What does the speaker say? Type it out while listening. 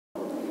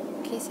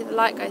Can you see the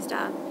light goes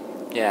down?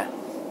 Yeah.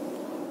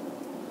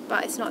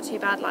 But it's not too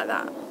bad like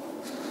that.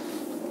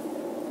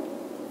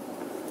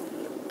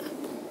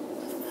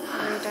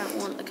 I really don't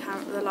want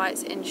the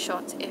lights in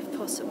shot if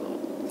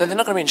possible. No, they're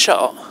not going to be in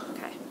shot.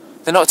 Okay.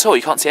 They're not at all,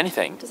 you can't see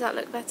anything. Does that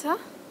look better?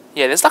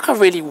 Yeah, there's like a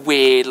really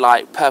weird,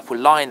 like, purple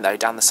line, though,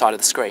 down the side of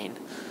the screen.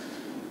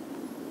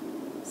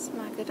 It's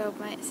my good old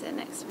mate sitting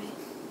next to me.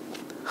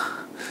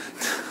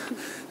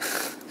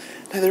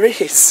 No, there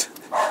is.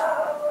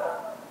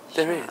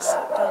 There is.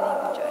 Don't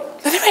even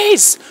joke. No, there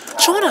is!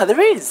 Shaunna,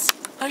 there is!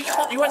 No, you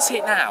can't, you won't see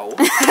it now.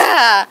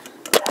 Oh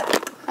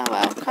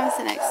well, come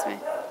sit next to me.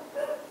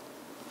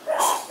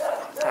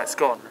 That's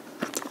gone.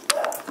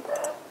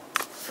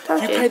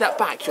 Told If you. you pay that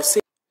back, you'll see.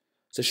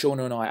 So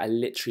Shaunna and I are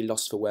literally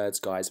lost for words,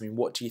 guys. I mean,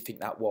 what do you think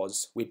that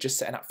was? We're just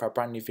setting up for a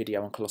brand new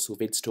video on Colossal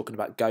Vids talking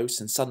about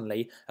ghosts, and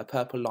suddenly a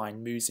purple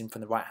line moves in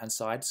from the right-hand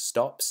side,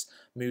 stops,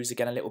 moves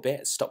again a little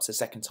bit, stops a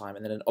second time,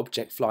 and then an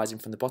object flies in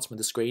from the bottom of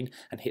the screen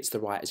and hits the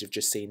right, as you've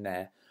just seen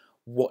there.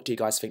 What do you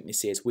guys think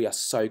this is? We are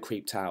so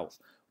creeped out.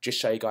 Just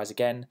show you guys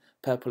again.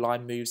 Purple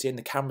line moves in.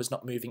 The camera's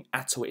not moving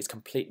at all. It is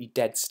completely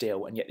dead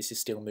still, and yet this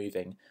is still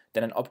moving.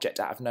 Then an object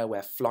out of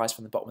nowhere flies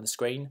from the bottom of the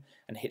screen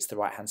and hits the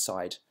right-hand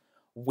side.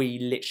 We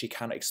literally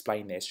cannot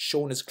explain this.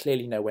 Shaunna's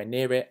clearly nowhere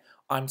near it.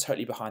 I'm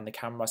totally behind the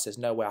camera, so there's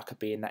no way I could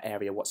be in that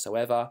area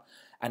whatsoever.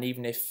 And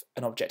even if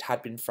an object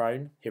had been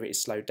thrown, here it is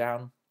slowed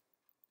down,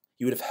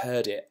 you would have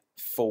heard it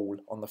fall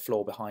on the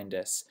floor behind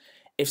us.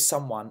 If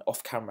someone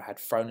off camera had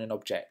thrown an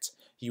object,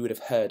 you would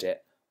have heard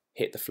it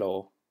hit the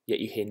floor, yet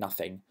you hear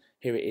nothing.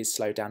 Here it is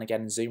slowed down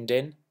again and zoomed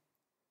in.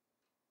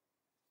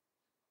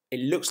 It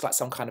looks like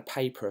some kind of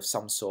paper of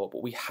some sort,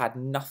 but we had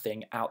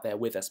nothing out there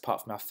with us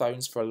apart from our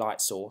phones for a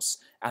light source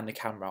and the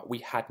camera. We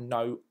had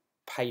no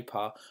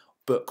paper,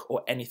 book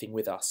or anything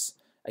with us.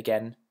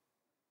 Again,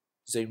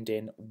 zoomed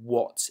in.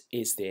 What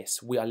is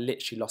this? We are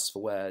literally lost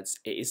for words.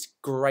 It is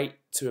great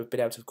to have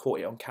been able to have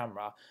caught it on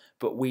camera,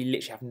 but we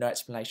literally have no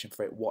explanation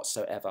for it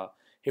whatsoever.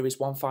 Here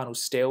is one final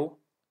still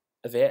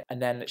of it,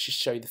 and then let's just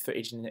show you the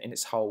footage in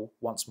its whole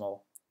once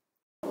more.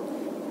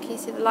 Can you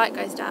see the light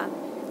goes down?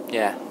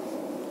 Yeah.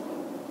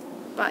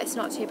 But it's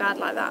not too bad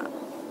like that.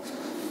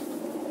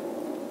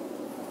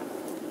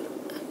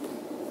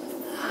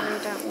 I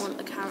really don't want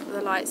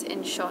the lights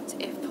in shot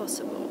if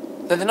possible.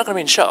 No, they're not going to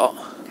be in shot.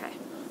 Okay.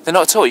 They're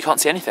not at all, you can't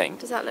see anything.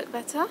 Does that look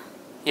better?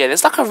 Yeah,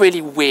 there's like a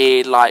really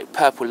weird, like,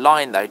 purple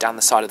line, though, down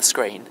the side of the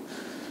screen.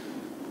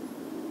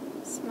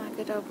 It's my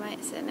good old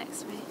mate sitting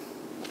next to me.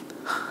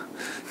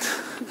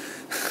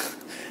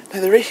 No,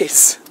 there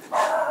is.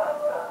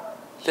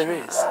 There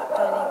is.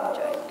 Don't even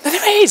joke. No,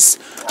 there is!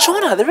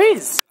 Shaunna, there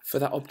is! For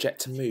that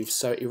object to move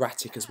so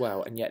erratic as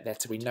well, and yet there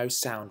to be no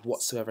sound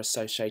whatsoever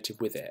associated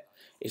with it,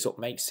 is what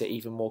makes it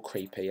even more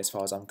creepy as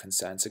far as I'm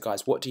concerned. So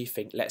guys, what do you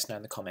think? Let us know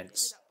in the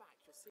comments.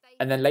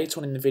 And then later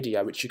on in the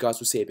video, which you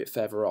guys will see a bit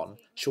further on,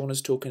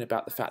 Shaunna's talking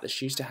about the fact that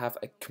she used to have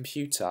a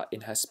computer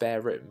in her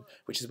spare room,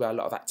 which is where a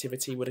lot of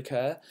activity would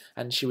occur,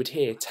 and she would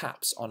hear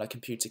taps on a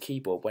computer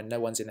keyboard when no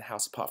one's in the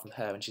house apart from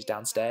her and she's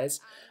downstairs.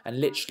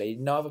 And literally,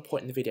 no other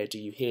point in the video do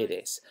you hear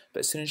this, but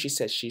as soon as she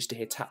says she used to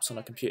hear taps on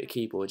a computer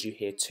keyboard, you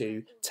hear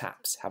 2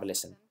 taps. Have a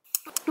listen.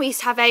 We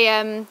used to have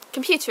a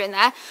computer in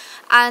there,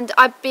 and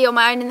I'd be on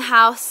my own in the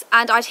house,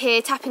 and I'd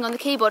hear tapping on the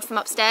keyboard from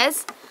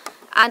upstairs,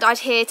 and I'd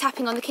hear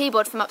tapping on the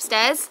keyboard from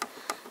upstairs,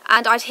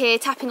 and I'd hear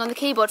tapping on the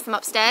keyboard from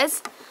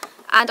upstairs,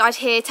 and I'd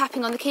hear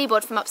tapping on the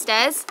keyboard from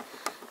upstairs,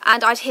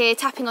 and I'd hear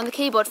tapping on the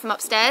keyboard from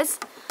upstairs.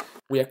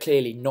 We are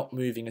clearly not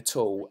moving at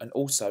all, and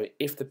also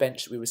if the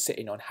bench that we were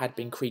sitting on had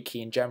been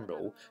creaky in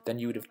general, then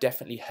you would have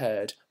definitely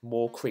heard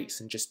more creaks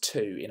than just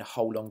 2 in a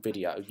whole long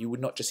video. You would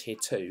not just hear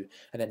 2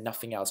 and then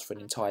nothing else for an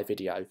entire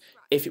video.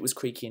 If it was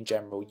creaky in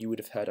general, you would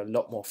have heard a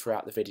lot more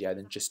throughout the video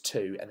than just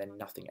 2 and then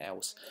nothing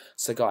else.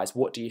 So guys,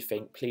 what do you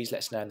think? Please let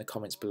us know in the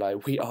comments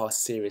below. We are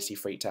seriously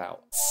freaked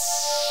out.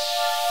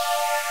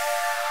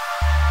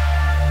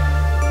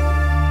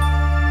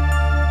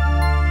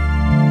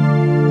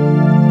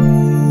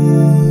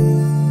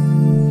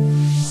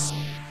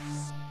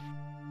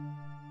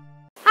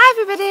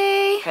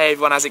 Hey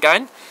everyone, how's it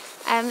going?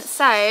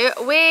 So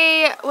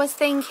we was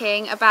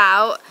thinking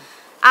about,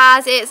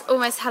 as it's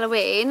almost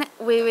Halloween,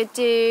 we would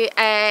do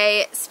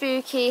a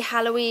spooky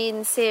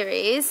Halloween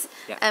series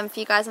for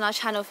you guys on our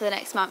channel for the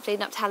next month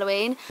leading up to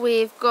Halloween.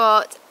 We've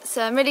got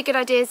some really good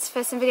ideas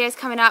for some videos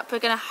coming up. We're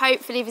going to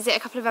hopefully visit a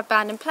couple of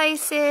abandoned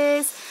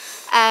places.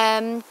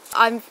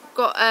 I've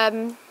got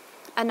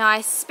a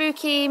nice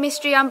spooky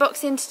mystery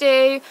unboxing to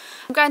do.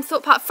 I'm going to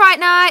Thought Park Fright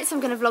Night, so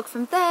I'm going to vlog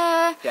from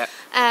there. Yep.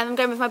 I'm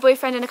going with my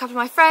boyfriend and a couple of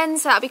my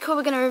friends, so that'll be cool.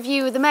 We're going to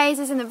review the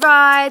mazes and the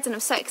rides, and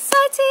I'm so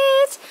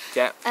excited.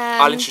 Yeah,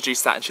 I'll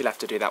introduce that and she'll have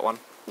to do that one.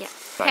 Yeah.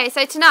 So. Okay,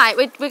 so tonight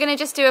we're going to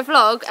just do a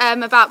vlog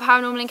about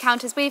paranormal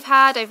encounters we've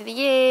had over the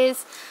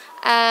years.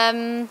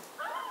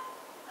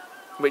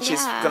 Which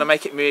is going to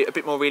make it a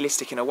bit more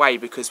realistic in a way,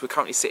 because we're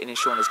currently sitting in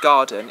Shaunna's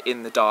garden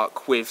in the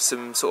dark with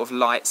some sort of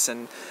lights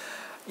and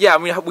yeah, I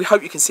mean, we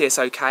hope you can see us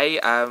okay.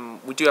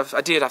 I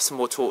did have some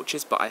more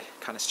torches, but I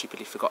kind of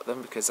stupidly forgot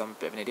them because I'm a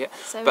bit of an idiot.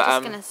 So we're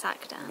just going to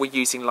sack down. We're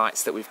using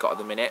lights that we've got at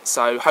the minute,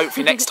 so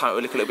hopefully next time it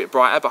will look a little bit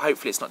brighter, but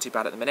hopefully it's not too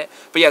bad at the minute.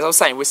 But yeah, as I was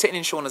saying, we're sitting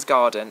in Shaunna's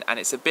garden, and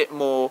it's a bit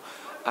more,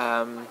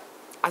 I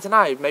don't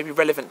know, maybe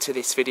relevant to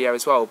this video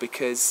as well,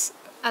 because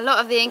a lot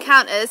of the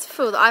encounters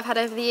that I've had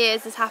over the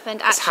years has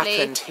happened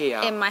here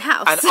in my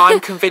house. And I'm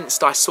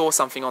convinced I saw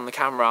something on the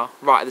camera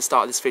right at the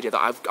start of this video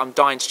that I'm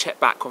dying to check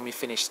back when we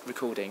finish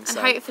recording. And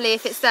hopefully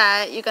if it's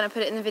there, you're going to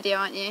put it in the video,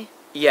 aren't you?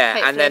 Yeah,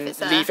 hopefully, and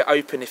then leave it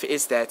open if it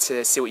is there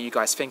to see what you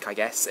guys think, I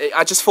guess.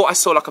 I just thought I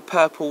saw like a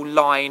purple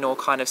line or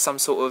kind of some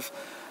sort of,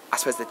 I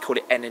suppose they'd call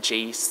it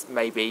energy,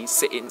 maybe,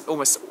 sitting,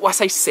 almost, well, I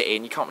say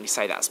sitting, you can't really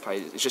say that, I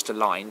suppose, it's just a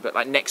line, but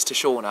like next to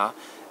Shaunna,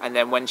 and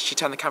then when she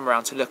turned the camera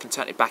around to look and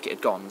turned it back, it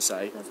had gone, so.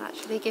 It does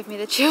actually give me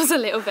the chills a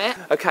little bit.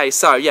 Okay,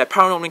 so yeah,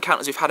 paranormal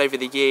encounters we've had over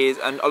the years,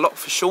 and a lot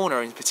for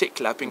Shaunna in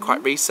particular have been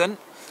quite recent.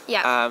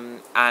 Yeah.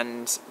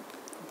 And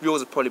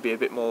yours would probably be a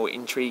bit more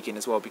intriguing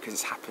as well, because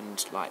it's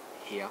happened, like,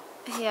 here.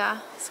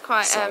 Yeah, it's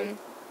quite,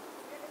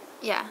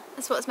 yeah,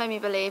 that's what's made me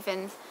believe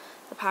in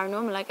the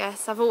paranormal, I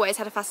guess. I've always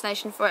had a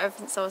fascination for it ever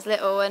since I was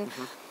little, and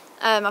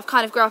I've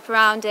kind of grew up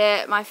around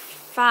it. My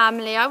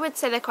family, I would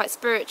say they're quite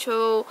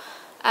spiritual.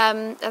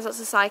 There's lots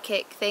of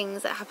psychic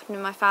things that happen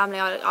in my family.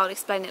 I'll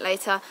explain it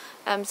later.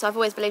 So I've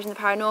always believed in the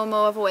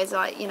paranormal. I've always,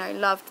 like, you know,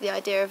 loved the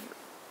idea of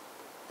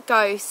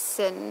ghosts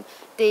and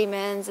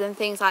demons and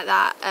things like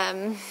that.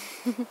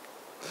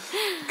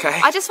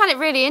 Okay. I just find it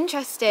really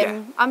interesting.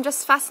 Yeah. I'm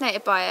just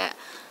fascinated by it.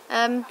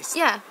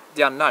 Yeah.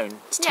 The unknown.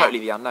 It's totally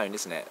the unknown,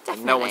 isn't it?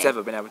 Definitely. No one's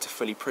ever been able to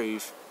fully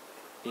prove,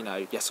 you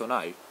know, yes or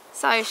no.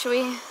 So, shall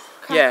we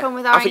crack on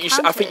with our encounters?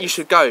 I think you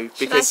should go,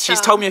 because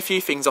she's told me a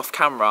few things off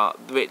camera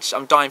which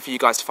I'm dying for you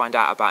guys to find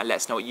out about and let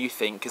us know what you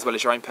think, as well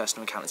as your own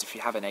personal encounters if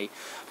you have any,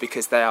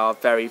 because they are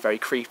very, very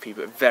creepy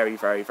but very,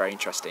 very, very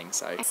interesting.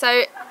 So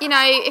you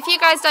know, if you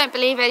guys don't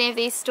believe any of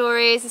these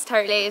stories,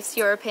 it's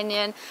your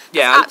opinion.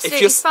 Yeah, it's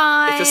absolutely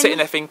fine. If you're sitting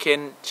there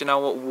thinking, do you know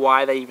what,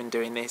 why are they even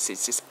doing this?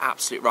 It's just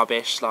absolute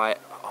rubbish, like,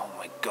 oh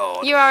my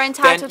god. You are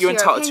entitled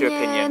to your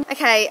opinion.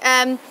 Okay,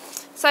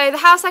 so the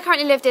house I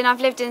currently lived in,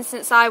 I've lived in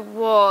since I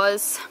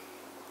was,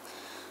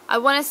 I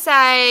want to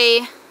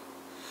say,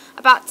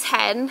 about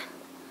 10,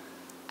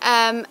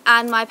 and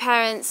my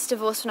parents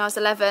divorced when I was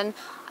 11,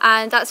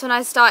 and that's when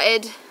I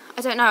started,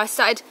 I don't know, I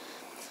started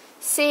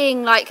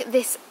seeing like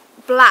this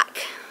black,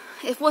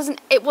 it wasn't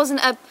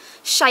a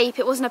shape,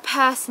 it wasn't a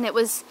person, it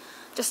was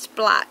just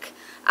black,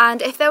 and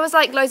if there was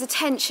like loads of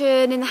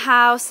tension in the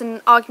house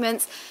and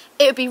arguments,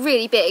 it would be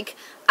really big,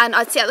 and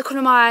I'd see it at the corner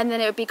of my eye and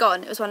then it would be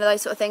gone. It was one of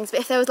those sort of things.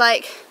 But if there was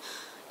like,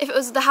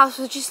 the house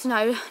was just, you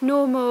know,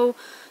 normal,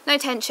 no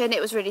tension,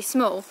 it was really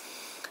small.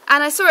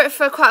 And I saw it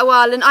for quite a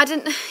while, and I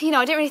didn't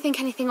really think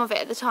anything of it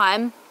at the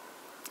time.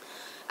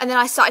 And then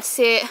I started to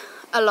see it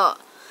a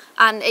lot,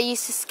 and it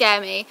used to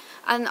scare me.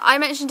 And I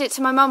mentioned it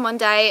to my mum one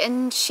day,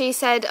 and she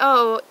said,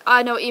 "Oh,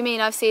 I know what you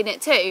mean, I've seen it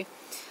too."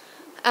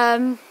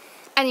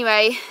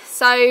 Anyway,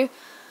 so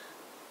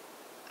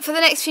for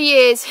the next few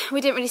years, we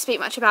didn't really speak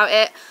much about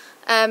it.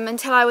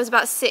 Until I was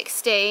about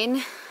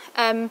 16,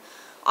 it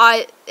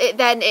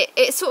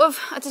sort of,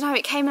 I don't know,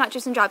 it came in like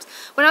dribs and drabs.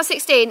 When I was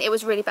 16, it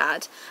was really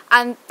bad,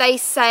 and they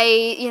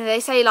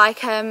say like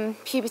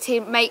puberty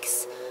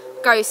makes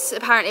ghosts,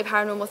 apparently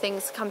paranormal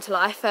things come to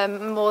life,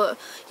 more,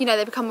 you know,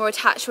 they become more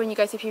attached when you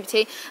go through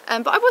puberty.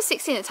 But I was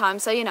 16 at the time,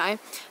 so you know,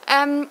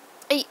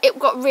 it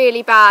got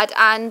really bad,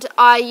 and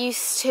I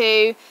used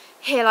to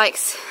hear like,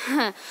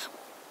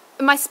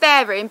 my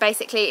spare room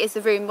basically is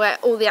the room where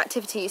all the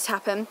activity used to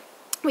happen.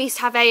 We used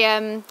to have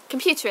a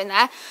computer in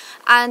there,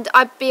 and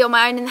I'd be on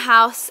my own in the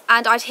house,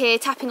 and I'd hear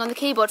tapping on the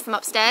keyboard from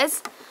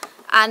upstairs,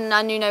 and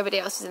I knew nobody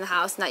else was in the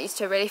house, and that used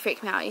to really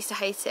freak me out. I used to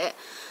hate it.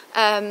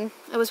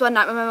 It was one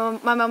night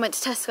when my mum went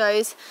to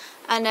Tesco's,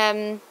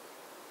 and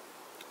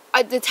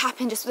the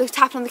tapping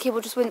on the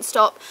keyboard just wouldn't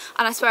stop,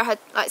 and I swear I heard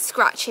like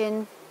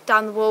scratching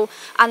down the wall,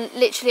 and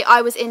literally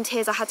I was in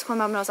tears. I had to call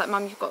my mum, and I was like,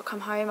 "Mum, you've got to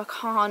come home. I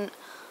can't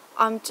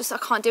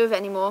deal with it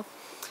anymore."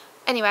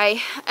 Anyway,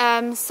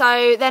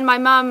 so then my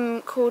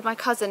mum called my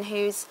cousin,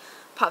 who's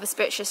part of a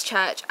spiritualist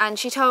church, and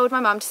she told my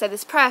mum to say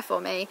this prayer for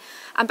me,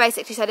 and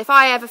basically said if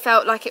I ever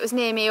felt like it was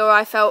near me or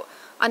I felt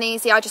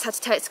uneasy, I just had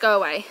to tell it to go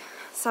away.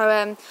 So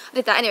I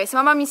did that. Anyway, so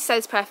my mum used to say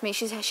this prayer for me.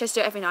 She has to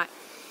do it every night,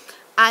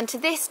 and to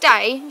this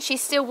day she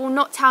still will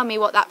not tell me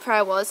what that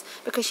prayer was,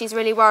 because she's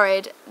really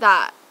worried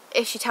that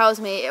if she tells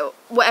me,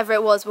 whatever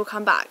it was will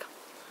come back,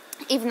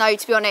 even though,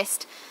 to be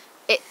honest,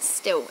 it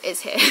still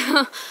is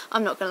here.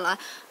 I'm not gonna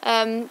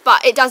lie,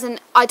 but it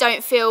doesn't, I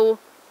don't feel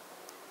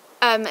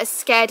as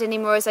scared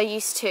anymore as I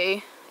used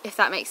to, if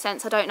that makes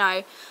sense. I don't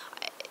know,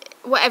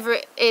 whatever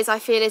it is I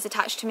feel is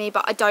attached to me,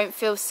 but I don't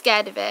feel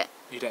scared of it.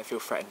 You don't feel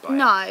threatened by it?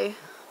 No,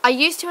 I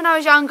used to when I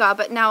was younger,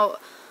 but now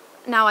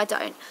I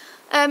don't.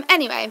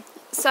 Anyway,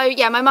 so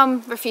yeah, my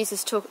mum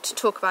refuses to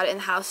talk about it in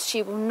the house.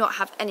 She will not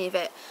have any of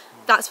it.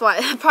 That's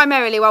why,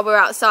 primarily while we're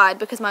outside,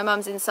 because my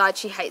mum's inside,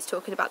 she hates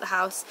talking about the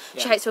house.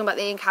 Yeah. She hates talking about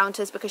the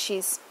encounters because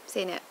she's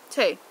seen it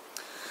too.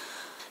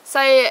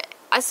 So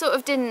I sort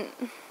of didn't.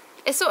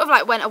 It sort of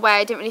like went away.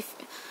 I didn't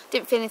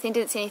feel anything,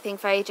 didn't see anything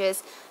for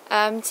ages,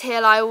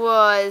 till I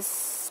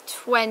was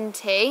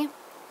 20.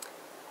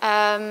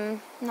 No,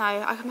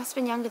 I must have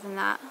been younger than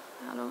that.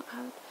 How long?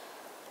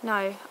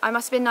 No, I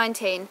must have been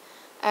 19,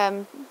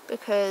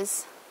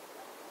 because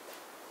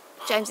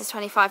James is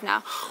 25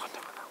 now. Oh, I don't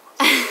know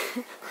what that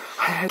was.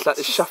 I heard like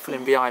the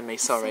shuffling behind me,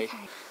 sorry.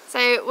 Okay.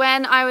 So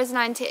when I was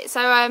 19,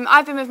 so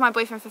I've been with my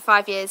boyfriend for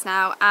 5 years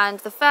now, and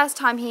the first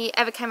time he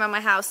ever came around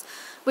my house,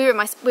 we were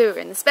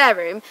in the spare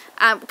room,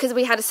 because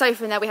we had a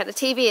sofa in there, we had a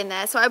TV in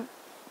there, so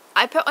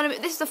I put on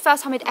this is the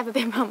first time he'd ever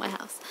been around my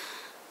house.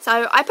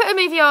 So I put a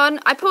movie on,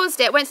 I paused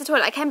it, went to the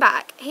toilet, I came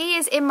back. He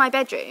is in my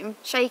bedroom,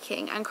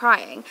 shaking and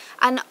crying,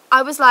 and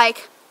I was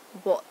like,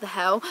 what the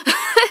hell?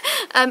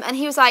 And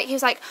he was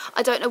like,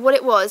 I don't know what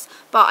it was,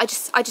 but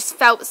I just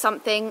felt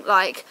something,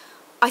 like,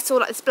 I saw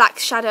like this black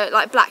shadow,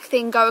 like black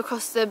thing go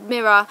across the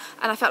mirror,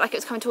 and I felt like it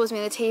was coming towards me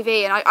in the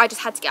TV, and I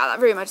just had to get out of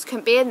that room. I just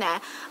couldn't be in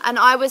there. And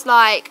I was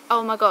like,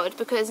 oh my God,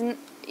 because,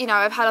 you know,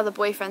 I've had other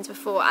boyfriends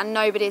before and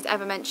nobody's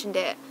ever mentioned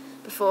it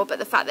before, but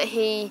the fact that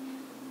he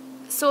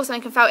saw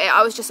something and felt it,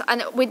 I was just,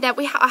 and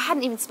I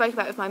hadn't even spoken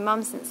about it with my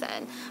mum since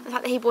then. The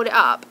fact that he brought it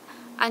up,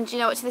 and you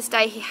know what, to this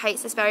day he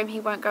hates the spare room,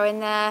 he won't go in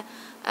there.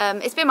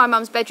 It's been my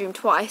mum's bedroom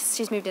twice,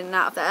 she's moved in and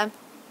out of there,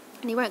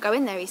 and he won't go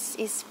in there,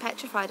 he's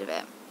petrified of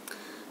it.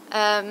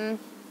 That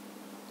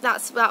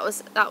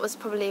was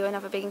probably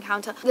another big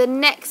encounter. The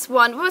next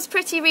one was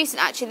pretty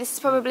recent actually. This is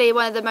probably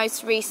one of the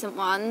most recent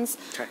ones.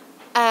 Okay.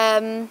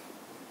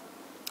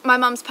 My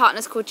mum's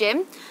partner's called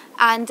Jim,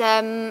 and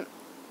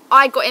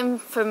I got him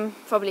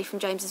probably from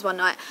James's one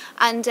night,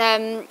 and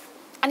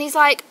he's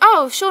like,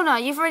 oh, Shaunna,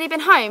 you've already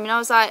been home? And I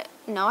was like,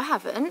 no, I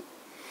haven't.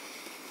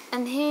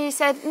 And he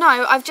said,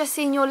 no, I've just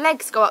seen your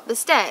legs go up the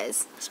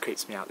stairs. This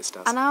creeps me out, this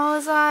does. And I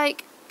was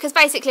like, because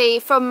basically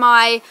from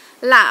my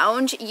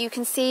lounge you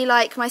can see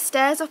like my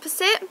stairs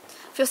opposite.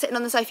 If you're sitting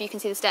on the sofa you can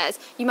see the stairs.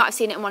 You might have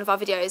seen it in one of our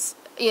videos.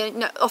 You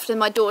know, often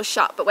my door's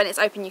shut, but when it's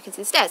open you can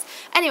see the stairs.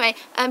 Anyway,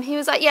 he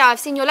was like, yeah, I've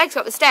seen your legs go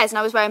up the stairs, and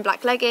I was wearing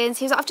black leggings.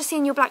 He was like, I've just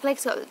seen your black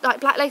legs go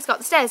up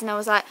the stairs, and I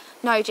was like,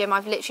 no, Jim,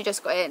 I've literally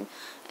just got in.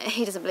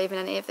 He doesn't believe in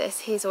any of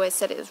this. He's always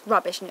said it was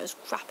rubbish and it was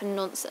crap and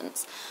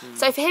nonsense.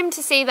 So for him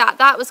to see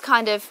that was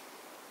kind of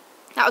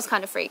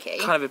freaky.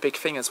 Kind of a big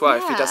thing as well,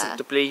 yeah. if he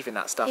doesn't believe in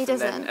that stuff. He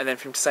doesn't. And then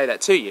for him to say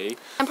that to you.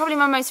 And probably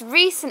my most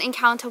recent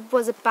encounter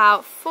was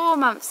about 4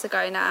 months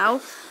ago now.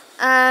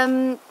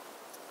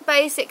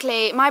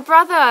 Basically, my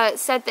brother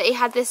said that he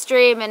had this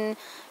dream and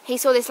he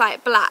saw this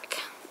like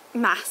black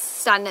mass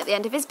standing at the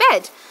end of his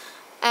bed.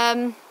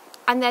 And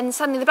then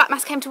suddenly the black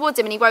mass came towards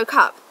him and he woke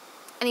up.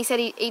 And he said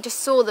he just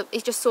saw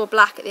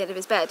black at the end of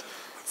his bed.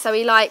 So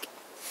he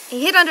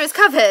hid under his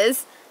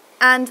covers,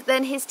 and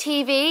then his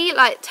TV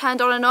like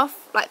turned on and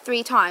off like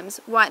 3 times,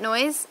 white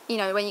noise, you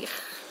know, when you.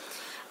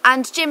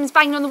 And Jim's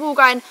banging on the wall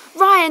going,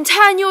 Ryan,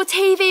 turn your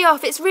TV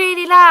off, it's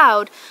really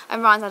loud.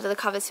 And Ryan's under the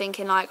covers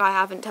thinking like, I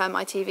haven't turned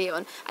my TV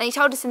on. And he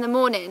told us in the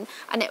morning,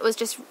 and it was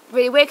just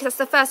really weird because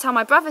that's the first time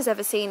my brother's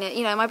ever seen it.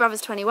 You know, my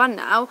brother's 21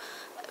 now.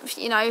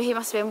 You know, he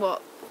must have been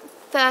what,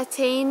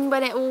 13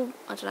 when it all,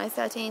 I don't know,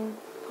 13,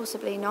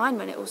 possibly 9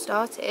 when it all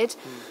started.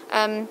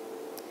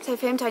 So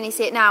for him to only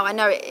see it now, I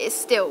know it's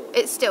still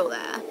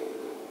there,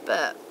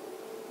 but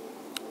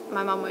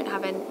my mum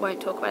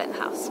won't talk about it in the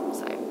house,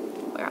 so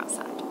we're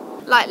outside.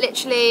 Like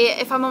literally,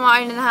 if I'm on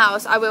my own in the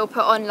house, I will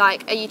put on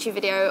like a YouTube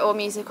video or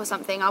music or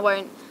something. I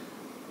won't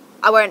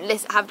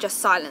have just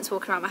silence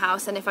walking around my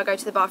house. And if I go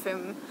to the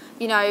bathroom,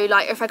 you know,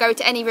 like if I go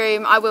to any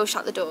room, I will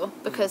shut the door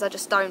because I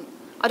don't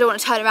want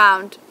to turn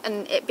around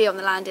and it be on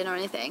the landing or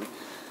anything.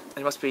 And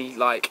it must be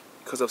like,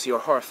 because obviously you're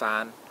a horror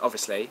fan,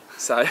 obviously,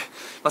 so it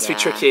must be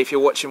tricky if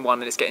you're watching one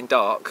and it's getting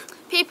dark.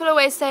 People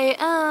always say,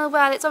 oh,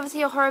 well, it's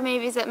obviously your horror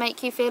movies that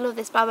make you feel all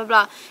this, blah, blah,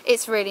 blah.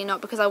 It's really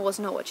not, because I was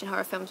not watching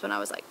horror films when I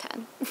was like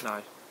 10.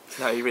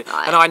 No, you really...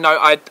 And I know,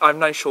 I've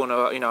known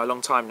Shaunna, you know, a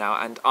long time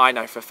now, and I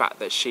know for a fact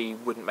that she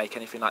wouldn't make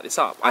anything like this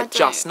up. I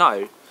just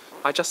know.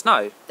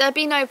 There'd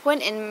be no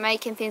point in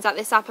making things like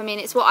this up. I mean,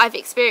 it's what I've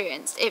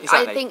experienced.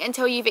 Exactly. I think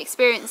until you've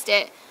experienced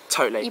it,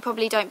 totally, you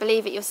probably don't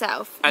believe it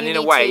yourself. And in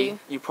a way,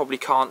 you probably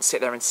can't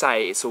sit there and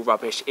say it's all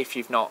rubbish if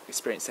you've not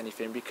experienced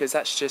anything, because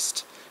that's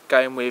just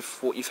going with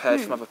what you've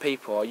heard from other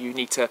people. You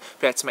need to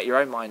be able to make your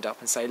own mind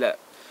up and say, look,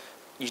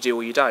 you do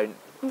or you don't.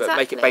 But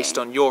make it based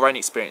on your own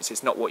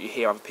experiences, not what you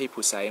hear other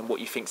people say and what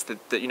you think's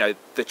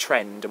the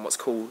trend and what's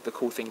the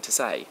cool thing to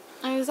say.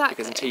 Exactly.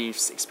 Because until you've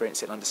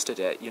experienced it and understood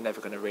it, you're never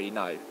going to really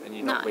know, and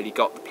you've not really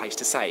got the place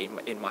to say,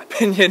 in my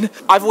opinion.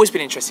 I've always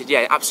been interested,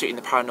 yeah, absolutely,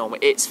 in the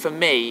paranormal. For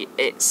me,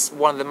 it's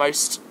one of the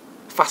most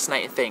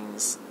fascinating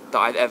things that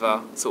I've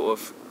ever sort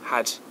of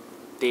had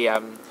the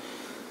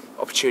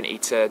opportunity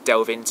to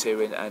delve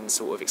into and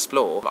sort of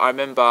explore. I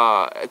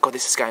remember, God,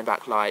 this is going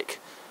back like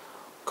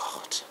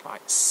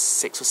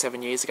 6 or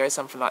 7 years ago,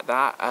 something like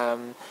that.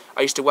 I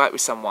used to work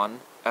with someone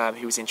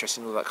who was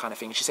interested in all that kind of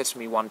thing. She said to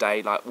me one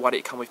day, like, why don't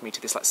you come with me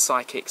to this like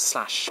psychic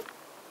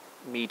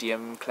 /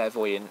 medium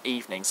clairvoyant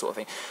evening sort of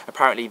thing.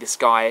 Apparently this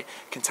guy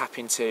can tap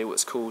into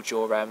what's called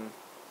your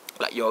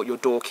like your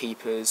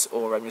doorkeepers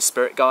or your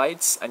spirit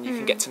guides, and you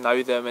can get to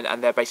know them,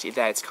 and they're basically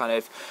there to kind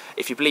of,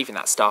 if you believe in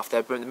that stuff,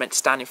 they're meant to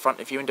stand in front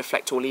of you and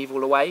deflect all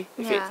evil away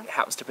if it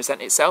happens to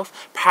present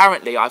itself.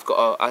 Apparently I've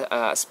got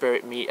a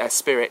spirit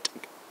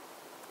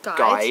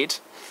guide,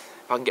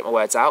 if I can get my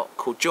words out,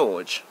 called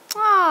George.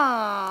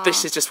 Aww.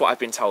 This is just what I've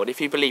been told, if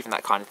you believe in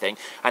that kind of thing.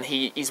 And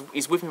he's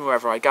with me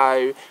wherever I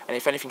go, and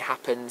if anything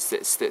happens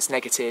that's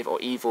negative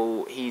or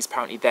evil, he's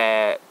apparently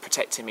there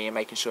protecting me and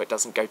making sure it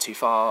doesn't go too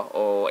far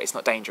or it's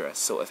not dangerous,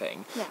 sort of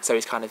thing. So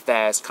he's kind of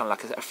there, it's kind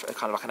of like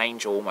kind of like an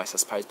angel almost, I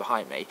suppose,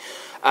 behind me.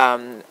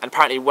 And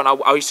apparently when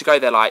I used to go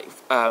there like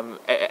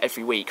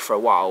every week for a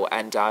while,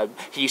 and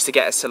he used to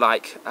get us to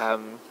like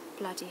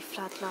bloody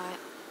floodlight.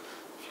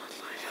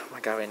 Where am I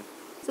going?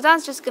 So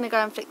Dan's just going to go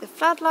and flick the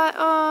floodlight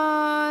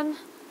on.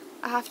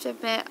 I have to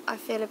admit, I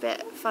feel a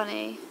bit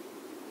funny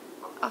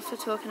after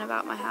talking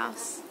about my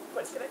house.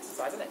 Well, it's good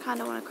exercise, isn't it? I kind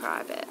of want to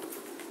cry a bit.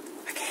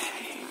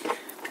 Okay.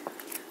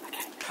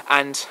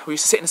 And we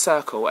used to sit in a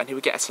circle, and he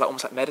would get us to like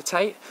almost like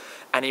meditate,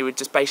 and he would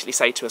just basically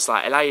say to us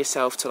like, allow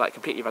yourself to like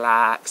completely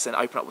relax and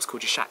open up what's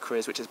called your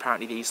chakras, which is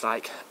apparently these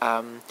like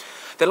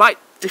they're like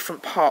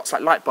different parts,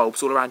 like light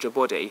bulbs all around your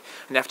body,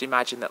 and you have to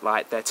imagine that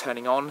like they're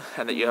turning on,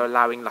 and that you're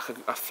allowing like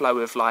a flow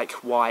of like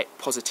white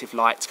positive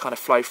light to kind of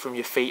flow from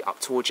your feet up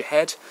towards your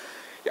head.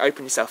 You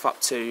open yourself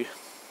up to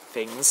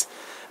things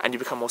and you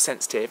become more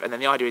sensitive, and then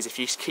the idea is if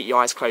you keep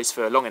your eyes closed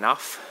for long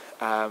enough,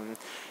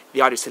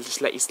 the idea is to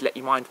just let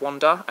your mind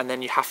wander, and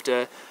then you have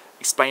to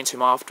explain to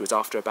him afterwards,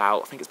 after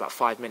about, I think it's about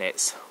 5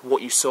 minutes,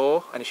 what you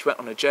saw, and if you went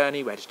on a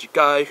journey, where did you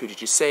go, who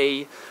did you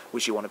see,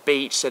 was you on a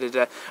beach, and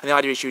the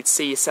idea is you would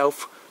see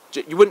yourself,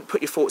 you wouldn't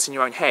put your thoughts in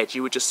your own head,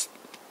 you would just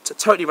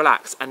totally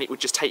relax, and it would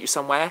just take you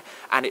somewhere,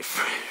 and it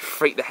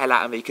freaked the hell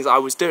out of me, because I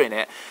was doing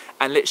it,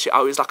 and literally,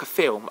 I was like a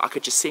film, I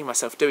could just see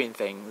myself doing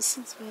things.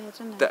 That's weird,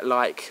 isn't it? That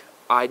like,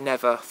 I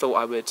never thought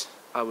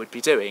I would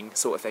be doing,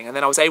 sort of thing. And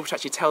then I was able to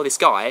actually tell this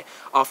guy,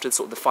 after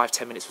sort of the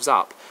 5-10 minutes was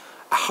up,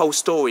 a whole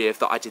story of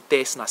that I did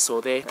this and I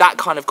saw this. That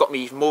kind of got me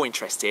even more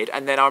interested.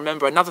 And then I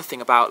remember another thing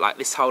about like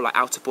this whole like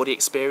outer body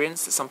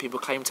experience that some people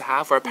claim to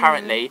have, where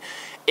apparently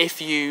if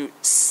you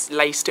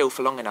lay still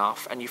for long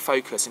enough and you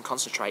focus and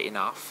concentrate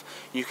enough,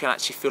 you can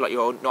actually feel like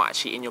you're not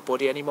actually in your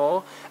body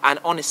anymore. And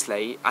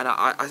honestly, and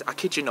I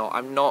kid you not,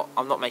 I'm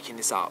not making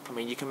this up. I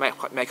mean, you can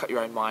make up your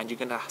own mind. You're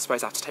gonna, I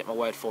suppose, have to take my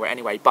word for it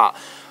anyway. But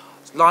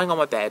lying on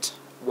my bed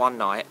one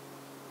night,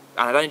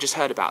 and I'd only just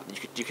heard about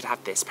that you could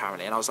have this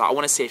apparently, and I was like, I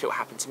want to see if it will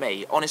happen to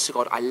me. Honest to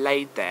God, I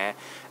laid there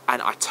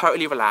and I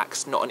totally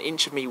relaxed, not an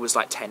inch of me was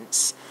like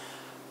tense.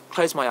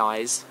 Closed my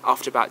eyes.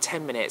 After about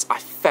 10 minutes, I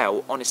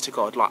felt, honest to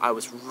God, like I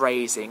was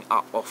raising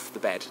up off the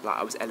bed, like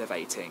I was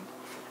elevating.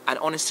 And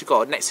honest to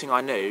God, next thing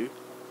I knew,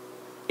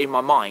 in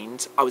my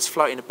mind, I was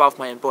floating above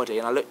my own body,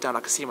 and I looked down,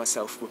 I could see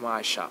myself with my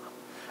eyes shut.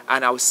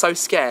 And I was so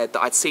scared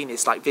that I'd seen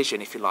this like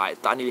vision, if you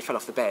like, that I nearly fell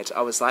off the bed.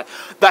 I was like,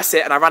 that's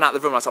it, and I ran out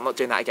of the room. I was like, I'm not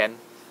doing that again.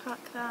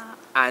 Fuck that.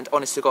 And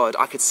honest to God,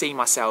 I could see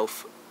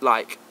myself,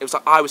 like, it was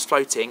like I was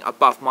floating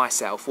above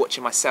myself,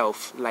 watching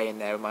myself laying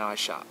there with my eyes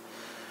shut.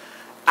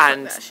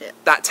 And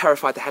that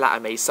terrified the hell out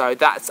of me, so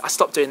I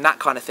stopped doing that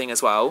kind of thing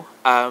as well.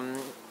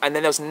 And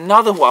then there was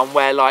another one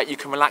where like you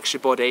can relax your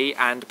body,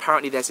 and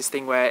apparently there's this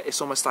thing where it's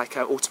almost like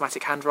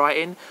automatic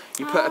handwriting.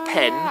 You put a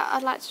pen. Yeah,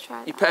 I'd like to try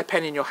that. You put a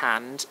pen in your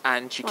hand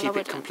and you keep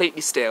it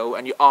completely still,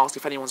 and you ask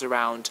if anyone's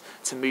around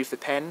to move the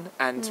pen,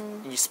 and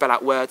you spell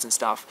out words and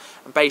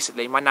stuff. And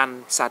basically, my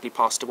nan sadly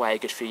passed away a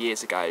good few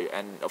years ago,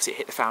 and obviously it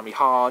hit the family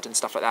hard and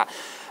stuff like that.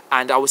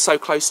 And I was so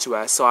close to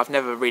her, so I've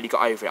never really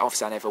got over it.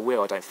 Obviously, I never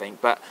will, I don't think.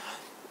 But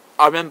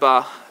I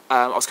remember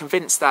I was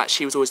convinced that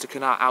she was always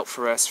looking out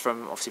for us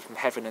from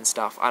heaven and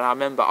stuff. And I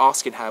remember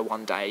asking her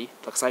one day,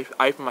 because I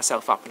opened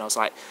myself up and I was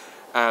like,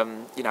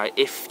 you know,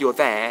 if you're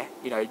there,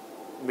 you know,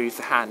 move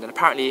the hand. And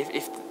apparently,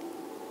 if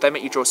they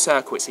make you draw a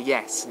circle, it's a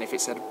yes, and if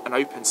it's an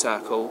open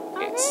circle,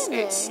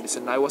 it's a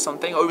no or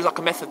something. Or it was like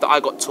a method that I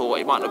got taught.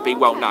 It might not be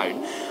well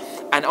known.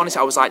 And honestly,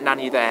 I was like, Nan,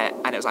 you there?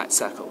 And it was like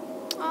circle.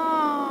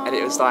 And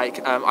it was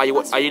like, are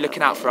you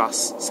looking out for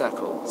us?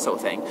 Circle, sort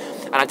of thing.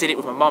 And I did it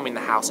with my mum in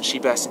the house, and she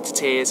burst into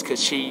tears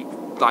because she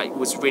like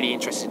was really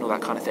interested in all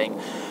that kind of thing.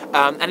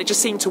 And it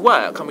just seemed to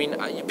work. I mean,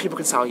 people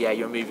can say, oh yeah,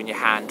 you're moving your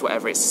hand,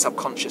 whatever. It's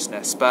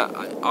subconsciousness. But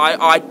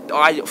I,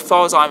 as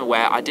far as I'm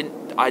aware,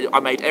 I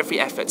made every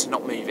effort to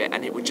not move it,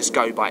 and it would just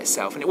go by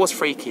itself. And it was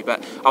freaky,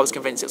 but I was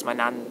convinced it was my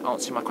nan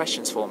answering my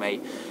questions for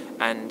me,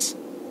 and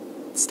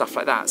stuff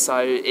like that. So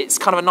it's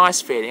kind of a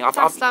nice feeling.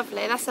 That's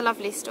lovely. That's a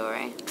lovely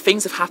story.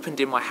 Things have happened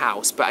in my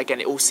house, but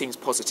again, it all seems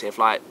positive.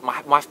 Like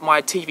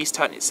my TV's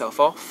turned itself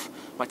off,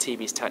 my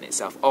TV's turned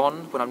itself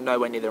on when I'm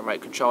nowhere near the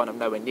remote control and I'm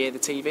nowhere near the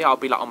TV. I'll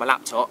be like on my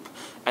laptop,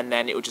 and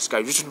then it will just go,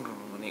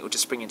 and it will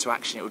just spring into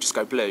action. It will just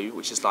go blue,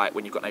 which is like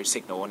when you've got no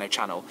signal or no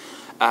channel.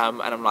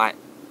 And I'm like,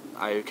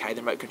 okay,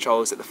 the remote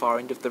control is at the far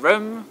end of the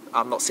room.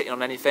 I'm not sitting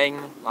on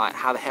anything. Like,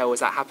 how the hell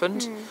has that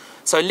happened?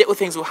 So little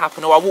things will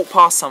happen, or I'll walk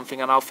past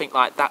something and I'll think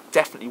like, that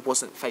definitely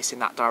wasn't facing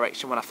that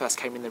direction when I first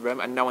came in the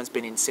room, and no one's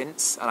been in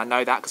since, and I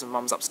know that because my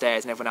mum's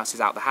upstairs and everyone else is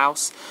out the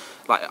house.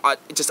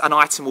 Like, just an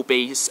item will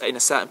be in a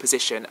certain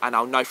position, and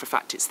I'll know for a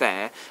fact it's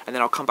there, and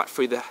then I'll come back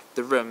through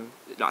the room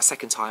like a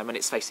second time, and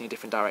it's facing a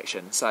different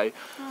direction. So,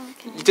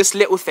 just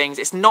little things.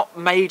 It's not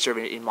major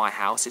in my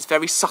house. It's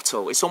very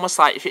subtle. It's almost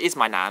like, if it is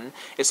my nan,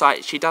 it's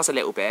like she does a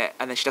little bit,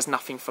 and then she does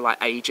nothing for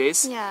like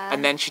ages,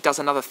 and then she does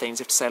another thing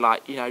as if to say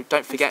like, you know,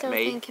 don't forget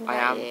me.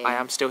 I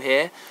am still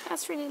here.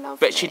 That's really lovely.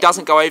 But she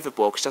doesn't go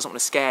overboard because she doesn't want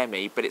to scare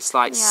me. But it's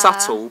like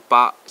subtle,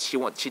 but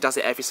she does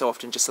it every so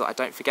often just so that I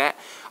don't forget.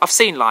 I've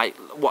seen like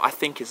what I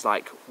think is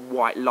like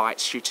white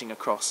lights shooting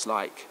across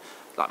like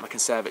my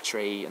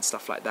conservatory and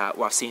stuff like that,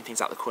 where I've seen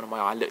things out the corner of my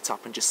eye. I looked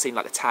up and just seen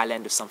like the tail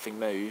end of something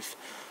move.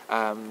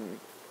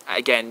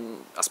 Again,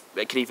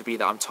 it could either be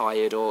that I'm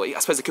tired, or I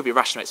suppose there could be a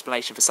rational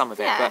explanation for some of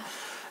it. But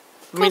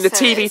I mean, the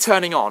TV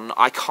turning on,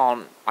 I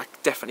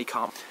definitely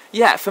can't.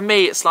 Yeah, for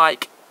me, it's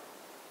like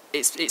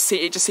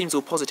it just seems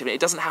all positive. It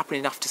doesn't happen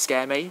enough to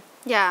scare me.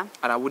 Yeah.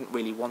 And I wouldn't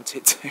really want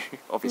it to,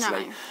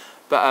 obviously. No.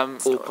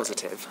 But all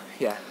positive.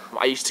 Yeah.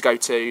 I used to go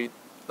to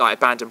like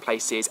abandoned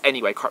places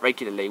anyway quite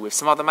regularly with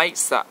some other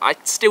mates that I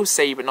still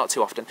see but not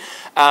too often,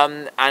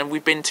 and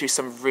we've been to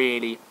some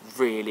really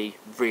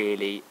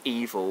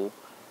evil,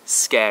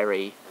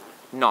 scary,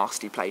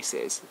 nasty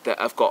places that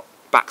have got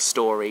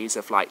backstories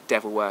of like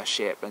devil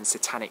worship and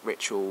satanic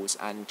rituals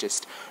and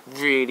just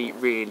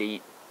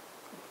really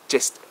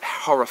just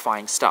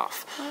horrifying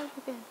stuff.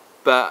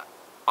 But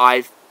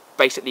I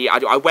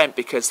went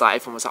because like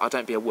everyone was like, oh,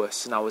 don't be a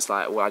wuss, and I was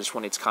like, well, I just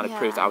wanted to kind of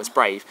prove that I was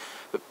brave.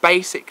 But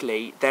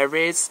basically there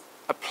is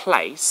a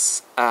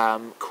place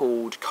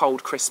called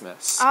Cold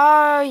Christmas.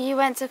 Oh, you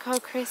went to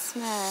Cold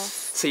Christmas.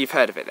 So you've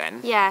heard of it then?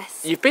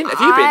 Yes. Have you been there?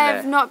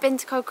 I've not been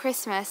to Cold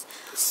Christmas.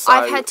 So,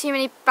 I've heard too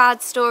many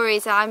bad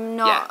stories. I'm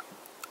not... Yeah.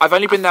 I've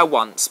only been there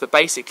once, but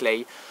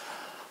basically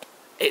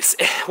it's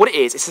what it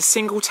is. It's a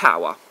single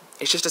tower.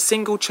 It's just a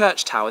single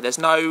church tower. There's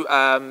no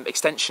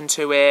extension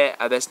to it.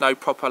 There's no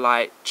proper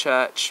like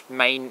church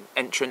main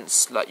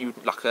entrance like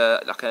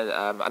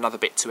another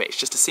bit to it. It's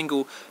just a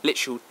single,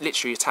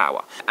 literally a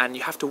tower, and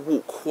you have to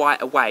walk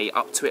quite a way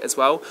up to it as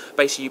well.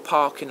 Basically, you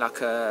park in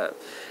like a.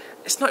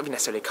 It's not even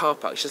necessarily a car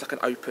park, it's just like an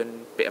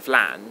open bit of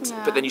land,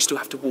 but then you still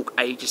have to walk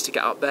ages to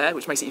get up there,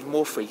 which makes it even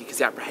more freaky because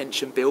the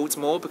apprehension builds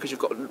more because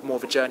you've got more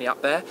of a journey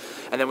up there.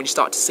 And then when you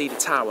start to see the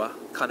tower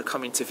kind of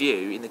come into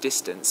view in the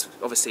distance,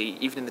 obviously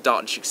even in the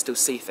darkness you can still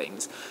see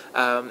things,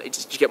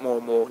 you get more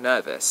and more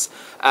nervous.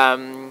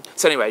 So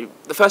anyway,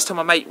 the first time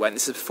my mate went,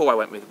 this is before I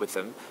went with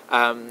them,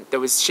 there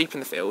was sheep in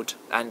the field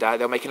and they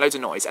were making loads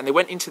of noise, and they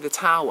went into the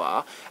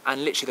tower,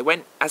 and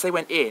literally as they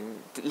went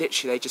in,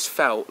 literally they just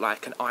felt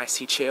like an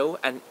icy chill,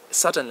 and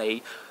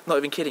suddenly, not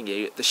even kidding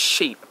you, the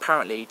sheep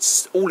apparently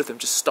all of them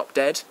just stopped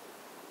dead,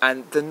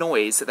 and the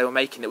noise that they were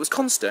making, it was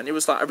constant, it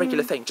was like a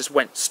regular thing, just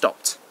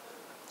stopped.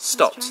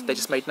 They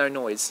just made no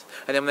noise,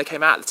 and then when they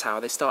came out of the tower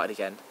they started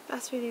again.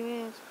 That's really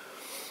weird.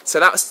 So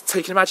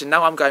you can imagine,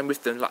 now I'm going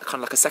with them like kind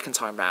of like a second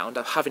time round.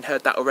 Having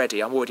heard that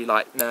already, I'm already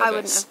like nervous. I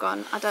wouldn't have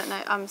gone. I don't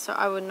know. I'm sorry.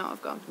 I would not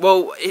have gone.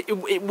 Well,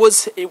 it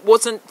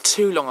wasn't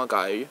too long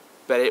ago,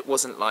 but it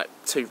wasn't like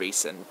too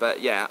recent.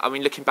 But yeah, I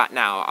mean, looking back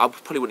now, I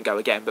probably wouldn't go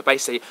again. But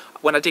basically,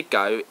 when I did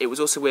go, it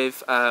was also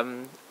with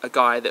a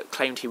guy that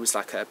claimed he was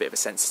like a bit of a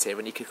sensitive,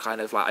 and he could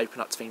kind of like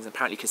open up to things and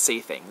apparently could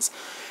see things.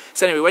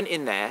 So anyway, we went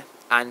in there,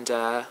 and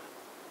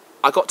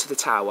I got to the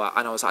tower,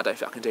 and I was like, I don't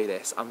think I can do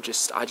this. I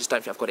just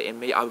don't think I've got it in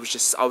me. I was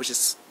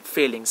just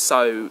feeling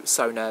so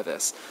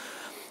nervous.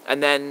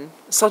 And then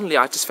suddenly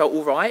I just felt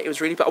all right. It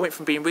was really, but I went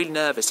from being really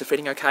nervous to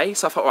feeling okay.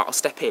 So I thought, right, I'll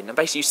step in. And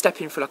basically you step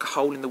in through like a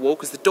hole in the wall,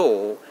 because the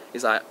door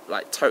is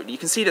like totally, you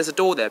can see there's a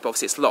door there, but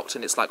obviously it's locked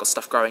and it's like got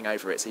stuff growing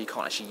over it, so you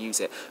can't actually use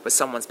it. But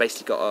someone's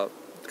basically got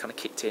a kind of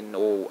kicked in,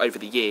 or over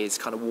the years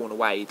kind of worn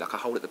away, like a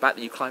hole at the back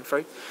that you climb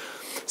through.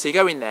 So you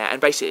go in there,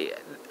 and basically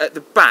at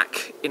the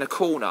back in a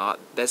corner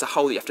there's a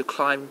hole that you have to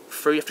climb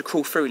through. You have to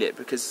crawl through it,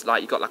 because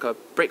like you've got like a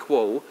brick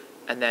wall,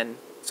 and then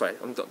sorry,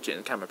 I'm not doing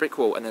the camera, brick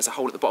wall, and there's a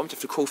hole at the bottom you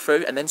have to crawl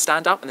through and then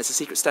stand up, and there's a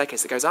secret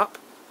staircase that goes up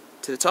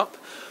to the top.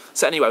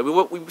 So anyway,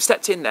 we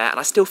stepped in there and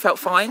I still felt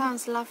fine. That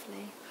sounds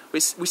lovely. We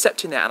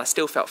stepped in there and I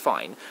still felt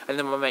fine, and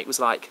then my mate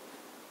was like,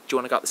 do you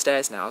want to go up the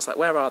stairs now? I was like,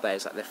 where are they?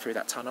 He's like, they're through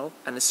that tunnel.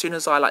 And as soon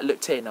as I like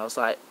looked in, I was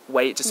like,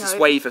 this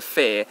wave of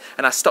fear,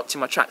 and I stopped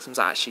in my tracks and was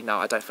like, actually no,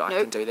 I don't think I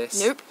can do this.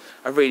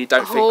 I really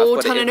don't think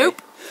I've got it in me.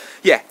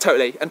 Yeah,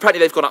 totally. And apparently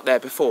they've gone up there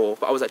before,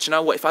 but I was like, do you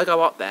know what, if I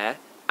go up there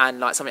and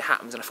like something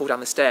happens and I fall down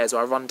the stairs,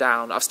 or I run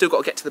down, I've still got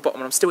to get to the bottom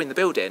and I'm still in the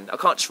building. I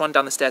can't just run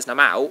down the stairs and I'm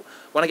out.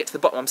 When I get to the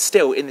bottom, I'm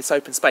still in this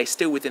open space,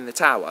 still within the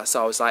tower.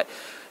 So I was like,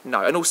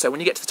 no. And also, when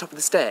you get to the top of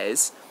the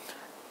stairs,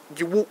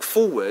 you walk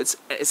forwards,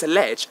 it's a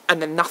ledge,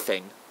 and then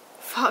nothing.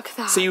 Fuck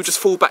that. So you just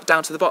fall back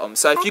down to the bottom.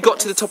 So if you got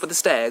to the top of the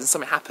stairs and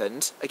something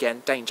happened,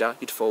 again, danger,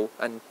 you'd fall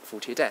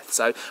to your death.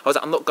 So I was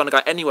like, I'm not going to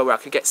go anywhere where I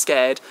could get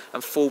scared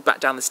and fall back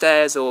down the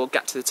stairs, or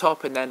get to the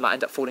top and then like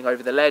end up falling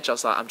over the ledge. I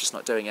was like, I'm just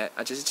not doing it.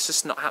 It's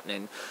just not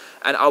happening.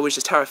 And I was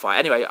just terrified.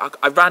 Anyway,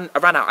 I ran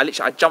out.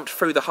 I jumped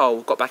through the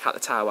hole, got back out the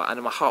tower, and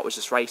my heart was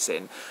just racing.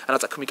 And I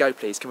was like, can we go,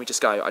 please? Can we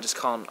just go? I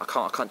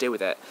can't deal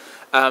with it.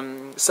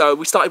 So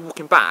we started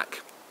walking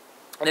back.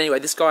 And anyway,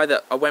 this guy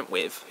that I went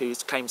with, who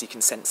claims he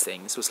can sense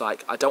things, was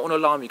like, I don't want to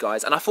alarm you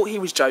guys. And I thought he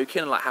was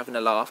joking and like having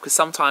a laugh, because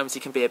sometimes he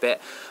can be a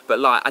bit, but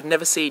like I'd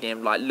never seen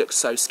him like look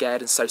so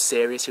scared and so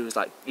serious. He was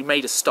like, he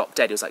made us stop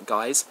dead. He was like,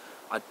 guys,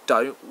 I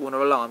don't want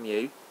to alarm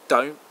you.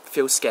 Don't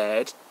feel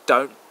scared.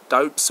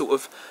 Don't sort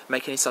of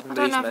make any sudden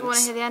movements. I don't know if I want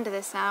to hear the end of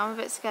this now. I'm a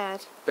bit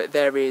scared. But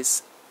there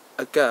is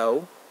a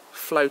girl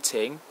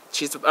floating.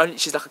 She's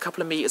like a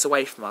couple of metres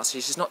away from us.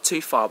 She's not too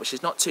far, but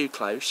she's not too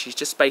close. She's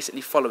just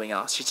basically following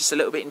us. She's just a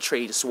little bit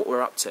intrigued as to what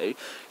we're up to.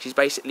 She's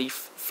basically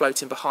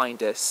floating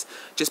behind us,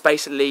 just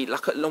basically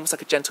like almost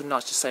like a gentle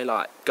nudge to say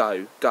like,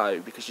 go,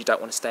 because you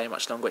don't want to stay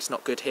much longer. It's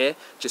not good here.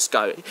 Just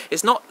go.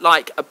 It's not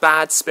like a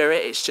bad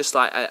spirit. It's just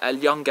like a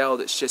young girl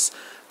that's just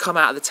come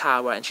out of the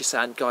tower, and she's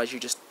saying, guys, you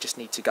just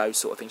need to go,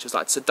 sort of thing. She was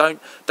like, so don't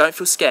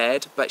feel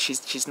scared, but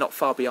she's not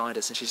far behind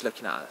us, and she's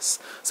looking at us.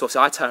 So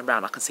obviously I turned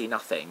around, I can see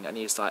nothing, and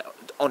he was like,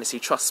 honestly,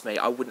 trust me,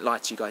 I wouldn't lie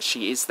to you guys,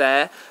 she is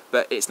there,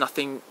 but it's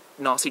nothing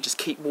nasty, just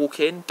keep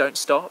walking, don't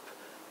stop.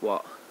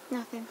 What?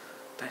 Nothing.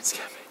 Don't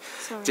scare me.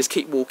 Sorry. Just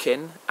keep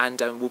walking, and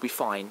we'll be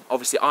fine.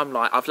 Obviously I'm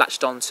like, I've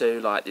latched on to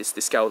like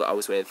this girl that I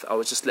was with. I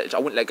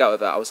wouldn't let go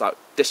of her. I was like,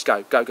 just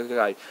go.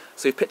 So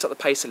we picked up the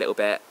pace a little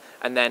bit.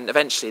 And then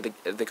eventually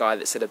the guy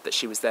that said that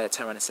she was there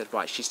turned around and said,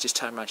 right, she's just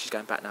turned around, she's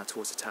going back now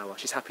towards the tower.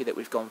 She's happy that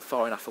we've gone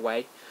far enough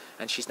away,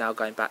 and she's now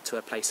going back to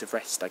her place of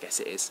rest, I guess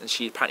it is. And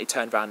she apparently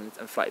turned around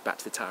and floated back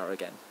to the tower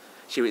again.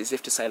 She was as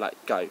if to say, like,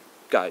 go.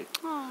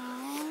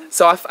 Aww.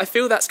 So I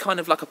feel that's kind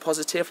of like a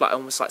positive, like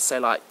almost like say,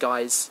 like,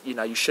 guys, you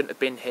know, you shouldn't have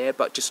been here,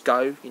 but just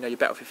go. You know, you're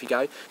better off if you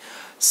go.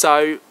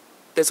 So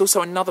there's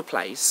also another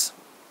place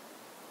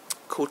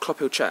called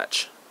Clophill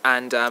Church.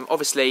 And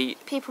obviously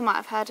people might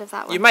have heard of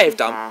that one. You may have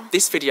done.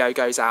 This video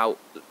goes out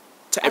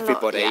to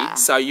everybody,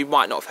 so you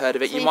might not have heard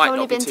of it. So you might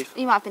not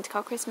you might have been to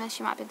Cold Christmas.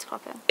 You might have been to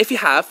Clophill. If you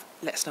have,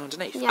 let us know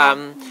underneath. Yeah.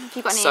 Have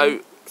you got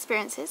any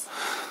experiences?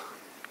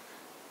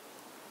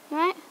 You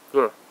right?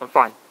 Yeah, I'm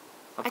fine.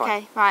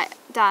 Okay, right,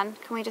 Dan.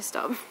 Can we just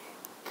stop?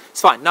 It's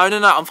fine. No,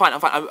 I'm fine.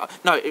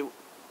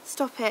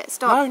 Stop it.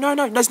 Stop.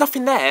 No. There's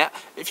nothing there.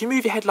 If you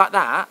move your head like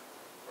that,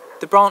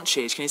 the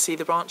branches. Can you see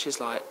the branches?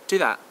 Like, do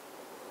that.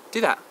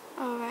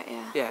 Oh, right,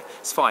 yeah. Yeah,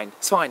 it's fine.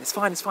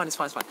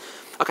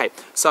 Okay,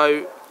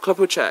 so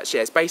Clophill Church,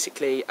 yeah, it's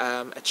basically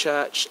a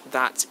church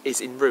that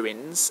is in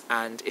ruins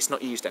and it's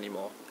not used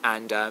anymore.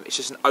 And it's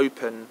just an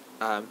open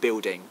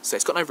building, so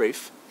it's got no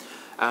roof.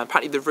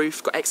 Apparently the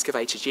roof got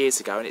excavated years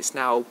ago, and it's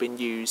now been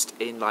used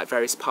in like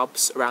various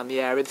pubs around the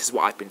area. This is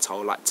what I've been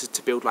told, like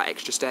to build like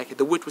extra staircase.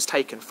 The wood was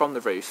taken from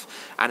the roof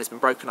and has been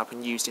broken up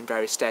and used in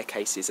various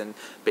staircases and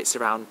bits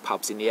around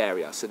pubs in the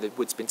area. So the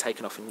wood's been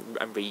taken off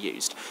and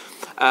reused.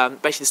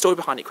 Basically, the story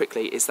behind it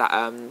quickly is that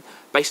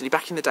basically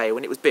back in the day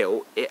when it was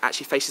built, it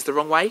actually faces the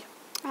wrong way.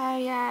 Oh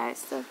yeah,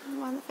 it's the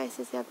one that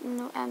faces the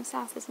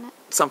south, isn't it?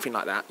 Something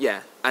like that,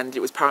 yeah. And it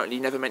was apparently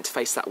never meant to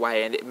face that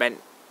way, and it meant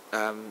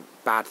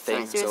bad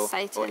things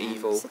or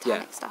evil,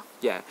 stuff.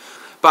 Yeah,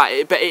 but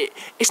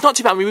it's not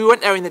too bad. I mean, we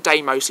went there in the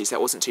day mostly, so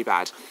it wasn't too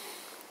bad.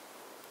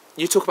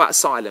 You talk about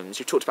asylums.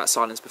 You've talked about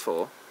asylums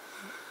before,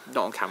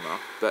 not on camera,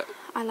 but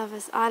I love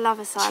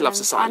asylums. She loves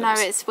asylums. I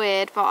know it's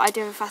weird, but I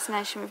do have a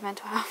fascination with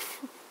mental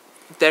health.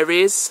 There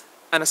is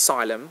an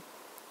asylum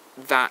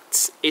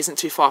that isn't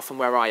too far from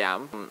where I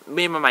am.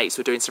 Me and my mates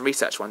were doing some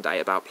research one day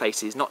about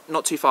places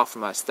not too far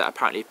from us that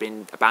apparently have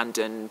been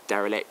abandoned,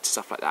 derelict,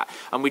 stuff like that.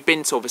 And we'd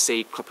been to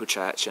obviously Clophill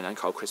Church and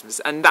Cold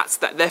Christmas, and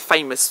they're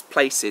famous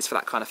places for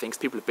that kind of thing,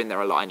 because people have been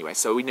there a lot anyway,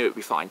 so we knew it would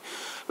be fine.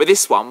 But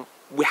this one,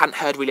 we hadn't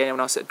heard really anyone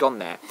else that had gone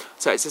there.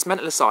 So it's this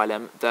mental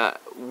asylum that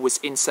was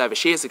in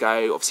service years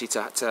ago, obviously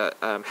to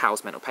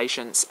house mental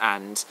patients,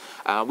 and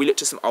we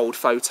looked at some old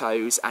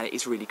photos, and it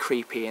is really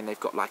creepy, and they've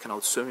got like an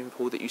old swimming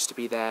pool that used to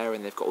be there,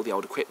 and they've got all the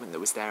old equipment that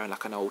was there, and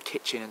like an old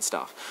kitchen and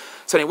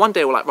stuff. So anyway, one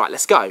day we're like, right,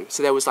 let's go.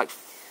 So there was like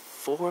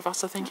 4 of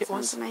us, I think it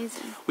was. Sounds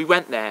amazing. We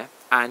went there,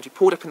 and we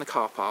pulled up in the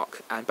car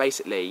park, and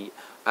basically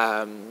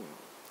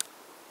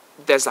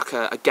there's like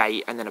a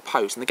gate and then a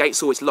post, and the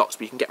gate's always locked,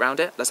 but you can get around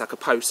it. There's like a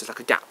post, there's like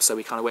a gap, so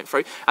we kind of went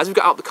through. As we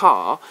got out the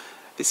car,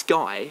 this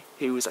guy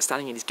who was like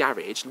standing in his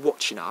garage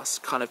watching us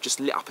kind of just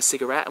lit up a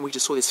cigarette, and we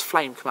just saw this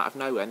flame come out of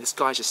nowhere, and this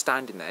guy's just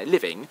standing there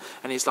living,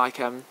 and he's like,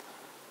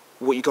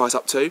 what are you guys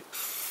up to?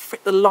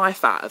 Frick the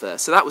life out of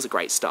us. So that was a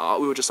great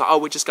start. We were just like, oh,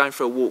 we're just going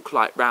for a walk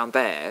like round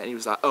there, and he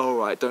was like, oh, all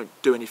right, don't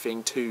do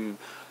anything too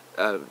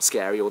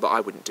scary or that I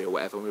wouldn't do or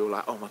whatever. And we were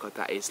like, oh my god,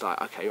 that is like,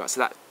 okay, right.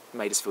 So that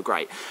made us feel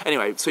great.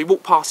 Anyway, so we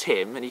walked past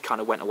him and he kind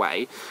of went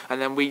away,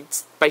 and then we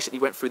basically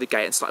went through the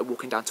gate and started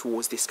walking down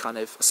towards this kind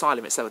of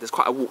asylum itself. There's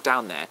quite a walk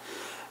down there.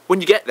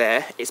 When you get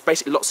there, it's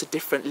basically lots of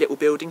different little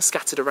buildings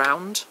scattered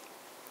around.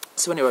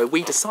 So anyway,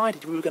 we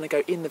decided we were going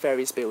to go in the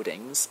various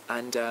buildings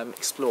and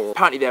explore.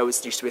 Apparently there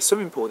used to be a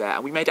swimming pool there,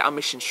 and we made it our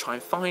mission to try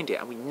and find it,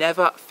 and we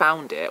never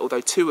found it,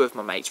 although 2 of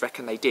my mates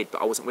reckon they did,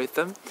 but I wasn't with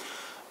them.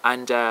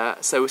 And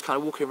so we was kind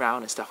of walking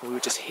around and stuff, and we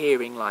were just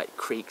hearing like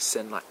creaks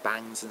and like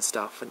bangs and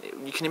stuff, and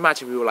you can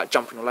imagine we were like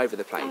jumping all over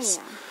the place.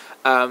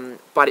 Oh, yeah.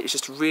 But it was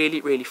just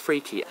really, really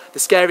freaky. The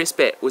scariest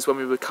bit was when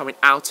we were coming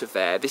out of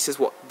there. This is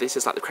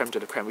like the creme de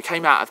la creme. We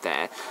came out of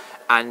there,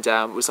 and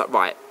was like,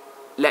 right,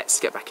 let's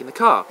get back in the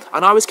car.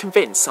 And I was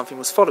convinced something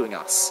was following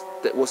us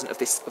that wasn't of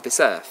this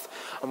earth.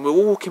 And we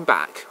were walking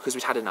back because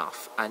we'd had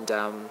enough, and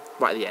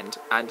right at the end,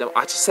 and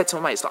I just said to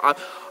my mates, like,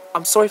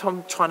 I'm sorry if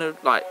I'm trying to,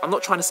 like, I'm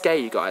not trying to scare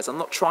you guys, I'm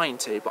not trying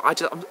to, but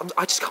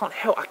I just can't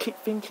help, I keep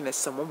thinking there's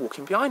someone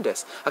walking behind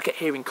us. I kept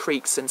hearing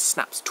creaks and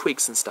snaps,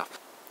 twigs and stuff.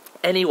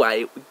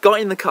 Anyway, we got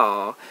in the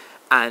car,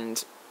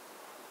 and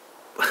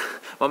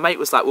my mate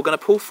was like, we're going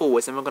to pull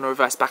forwards and we're going to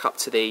reverse back up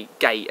to the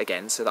gate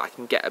again so that I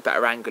can get a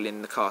better angle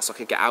in the car so I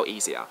could get out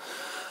easier.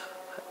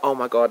 Oh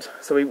my god.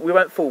 So we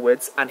went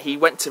forwards, and he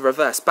went to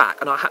reverse back,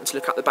 and I happened to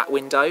look out the back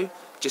window,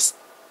 just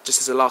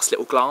as a last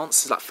little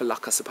glance, like for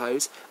luck I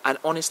suppose, and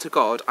honest to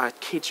God, I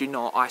kid you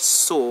not, I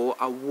saw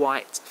a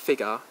white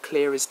figure,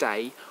 clear as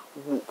day,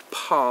 walk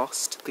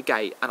past the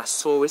gate, and I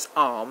saw his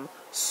arm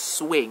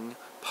swing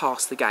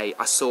past the gate.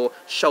 I saw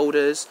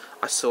shoulders,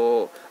 I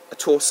saw a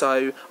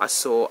torso, I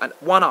saw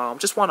one arm,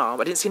 just one arm.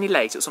 I didn't see any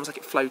legs, it was almost like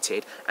it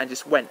floated and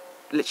just went,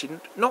 literally,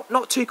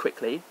 not too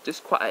quickly,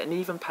 just quite at an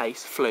even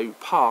pace, flew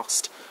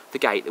past the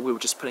gate that we were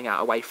just pulling out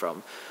away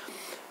from.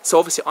 So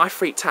obviously I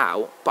freaked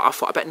out, but I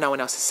thought, I bet no one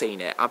else has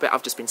seen it, I bet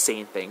I've just been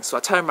seeing things. So I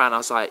turned around and I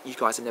was like, you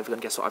guys are never going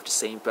to guess what I've just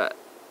seen, but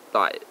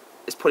like,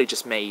 it's probably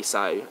just me.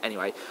 So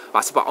anyway,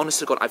 I said, but honest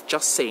to God, I've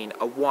just seen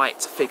a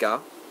white figure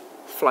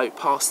float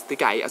past the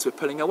gate as we're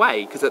pulling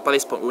away, because by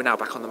this point we were now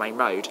back on the main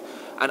road,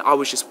 and I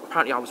was just,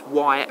 apparently I was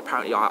white,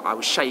 apparently I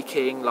was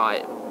shaking,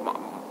 like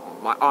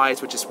my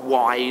eyes were just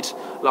wide,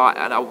 like,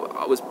 and I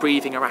was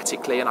breathing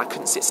erratically, and I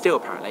couldn't sit still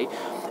apparently.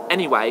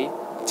 Anyway,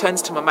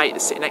 turns to my mate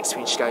that's sitting next to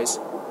me, and she goes,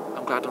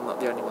 I'm glad I'm not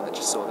the only one that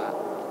just saw that.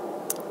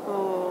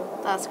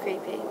 Oh, that's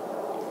creepy.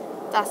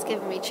 That's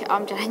giving me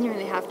I'm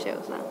genuinely have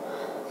chills now.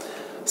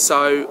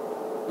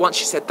 So once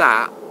she said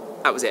that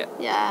was it.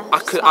 Yeah.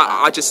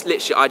 I just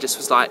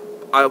was like,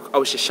 I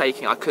was just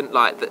shaking. I couldn't,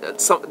 like,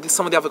 some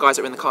of the other guys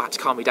that were in the car had to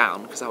calm me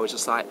down, because I was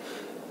just like,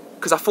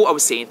 because I thought I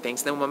was seeing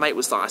things. And then when my mate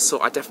was like,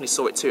 I definitely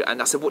saw it too.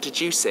 And I said, what did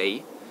you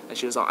see? And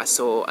she was like, I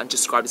saw, and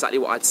described exactly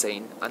what I'd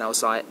seen. And I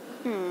was like,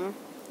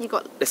 you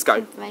got let's go.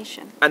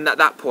 Information. And at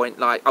that point,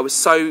 like, I was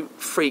so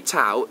freaked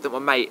out that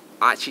I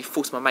actually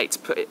forced my mate to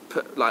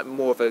put like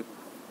more of a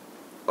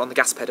on the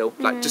gas pedal,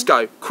 like, just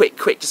go, quick,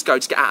 just go,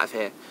 just get out of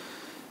here.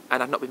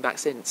 And I've not been back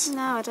since.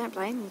 No, I don't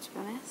blame you, to be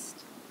honest.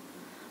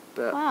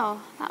 But wow,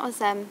 that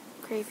was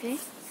creepy.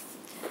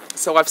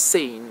 So I've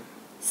seen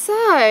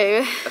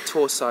a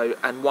torso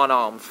and one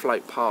arm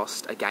float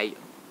past a gate.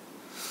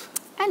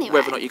 Anyway,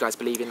 whether or not you guys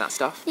believe in that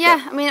stuff.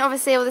 Yeah, I mean,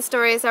 obviously all the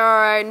stories are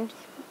our own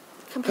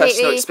completely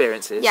personal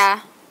experiences.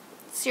 Yeah,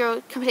 it's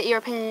completely your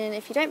opinion.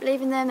 If you don't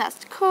believe in them,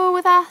 that's cool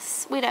with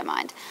us. We don't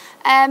mind.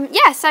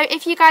 Yeah, so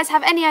if you guys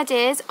have any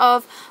ideas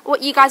of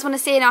what you guys want to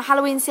see in our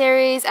Halloween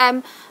series,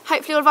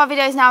 hopefully all of our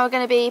videos now are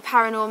going to be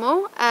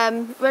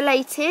paranormal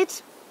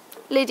related,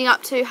 leading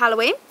up to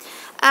Halloween.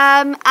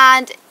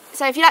 And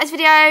so if you like this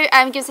video,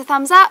 give us a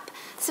thumbs up,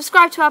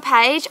 subscribe to our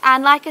page,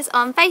 and like us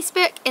on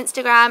Facebook,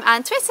 Instagram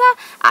and Twitter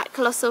at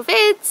Colossal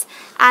Vids,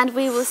 and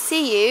we will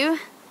see you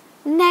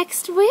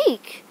next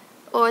week,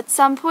 or at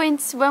some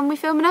point when we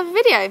film another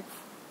video.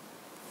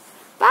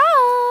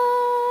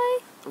 Bye!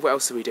 What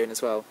else are we doing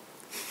as well?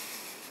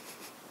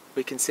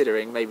 We're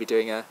considering maybe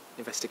doing an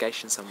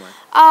investigation somewhere.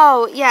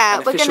 Oh,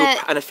 yeah.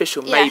 An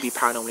official maybe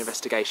paranormal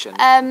investigation.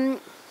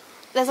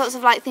 There's lots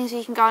of like things where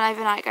you can go on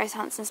overnight ghost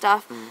hunts and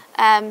stuff.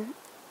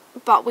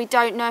 But we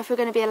don't know if we're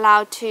going to be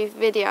allowed to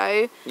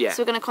video. Yeah.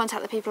 So we're going to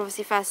contact the people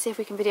obviously first, see if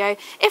we can video.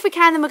 If we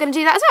can, then we're going to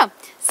do that as well.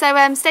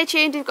 So stay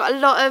tuned. We've got a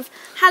lot of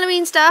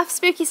Halloween stuff,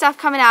 spooky stuff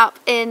coming up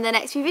in the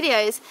next few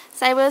videos.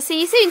 So we'll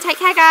see you soon. Take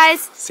care,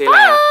 guys. See you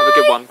later. Have a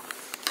good one.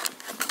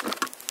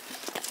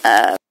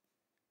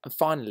 And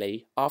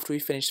finally, after we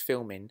finished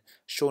filming,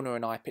 Shaunna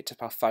and I picked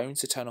up our phones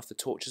to turn off the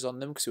torches on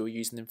them because we were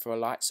using them for a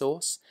light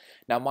source.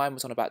 Now mine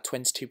was on about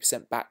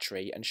 22%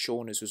 battery and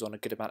Shaunna's was on a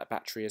good amount of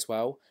battery as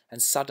well.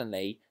 And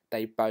suddenly,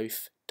 they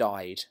both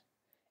died.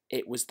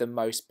 It was the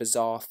most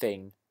bizarre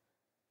thing.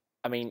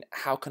 I mean,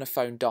 how can a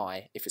phone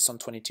die if it's on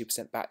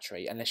 22%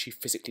 battery unless you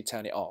physically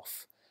turn it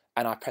off?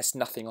 And I pressed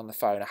nothing on the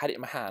phone. I had it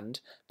in my hand,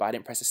 but I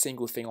didn't press a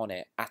single thing on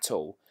it at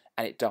all.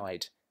 And it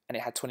died. And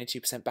it had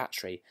 22%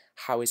 battery.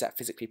 How is that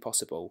physically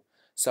possible?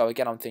 So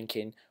again, I'm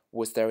thinking,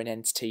 was there an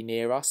entity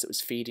near us that was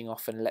feeding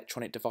off an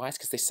electronic device?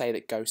 Because they say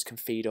that ghosts can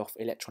feed off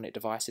electronic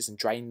devices and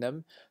drain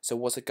them. So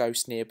was a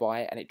ghost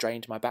nearby and it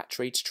drained my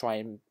battery to try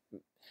and,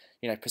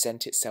 you know,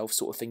 present itself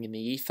sort of thing in the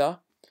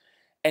ether?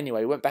 Anyway,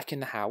 we went back in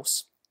the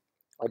house.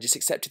 I just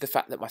accepted the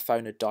fact that my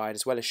phone had died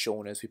as well as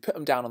Shaunna's. We put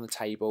them down on the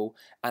table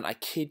and I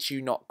kid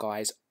you not,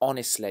 guys,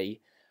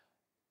 honestly,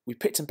 we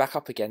picked them back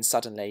up again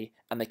suddenly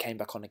and they came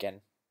back on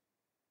again.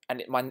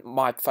 And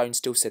my phone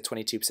still said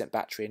 22%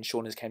 battery and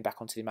Shaunna's came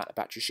back onto the amount of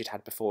battery she'd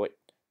had before it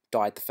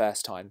died the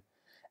first time.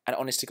 And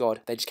honest to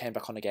God, they just came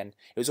back on again.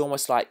 It was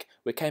almost like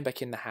we came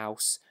back in the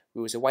house,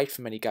 we was away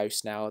from any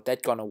ghosts now,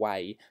 they'd gone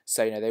away,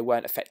 so you know they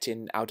weren't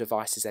affecting our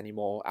devices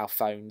anymore, our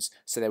phones,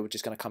 so they were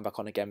just going to come back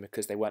on again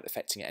because they weren't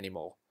affecting it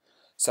anymore.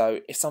 So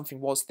if something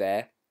was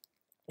there,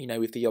 you know,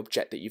 with the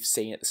object that you've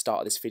seen at the start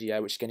of this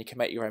video, which again you can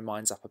make your own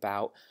minds up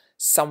about,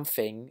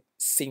 something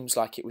seems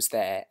like it was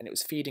there, and it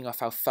was feeding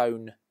off our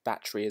phone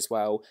battery as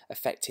well,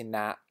 affecting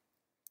that.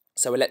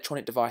 So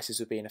electronic devices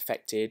were being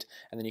affected,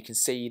 and then you can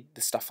see the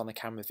stuff on the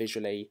camera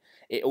visually.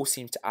 It all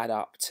seems to add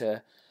up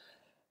to,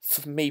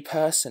 for me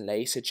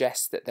personally,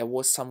 suggest that there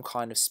was some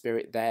kind of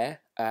spirit there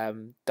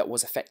that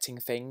was affecting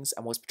things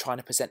and was trying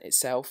to present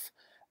itself.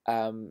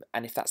 And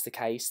if that's the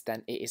case,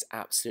 then it is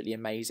absolutely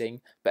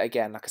amazing. But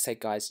again, like I said,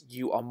 guys,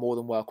 you are more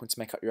than welcome to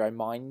make up your own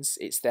minds.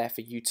 It's there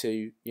for you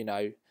to, you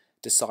know,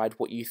 decide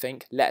what you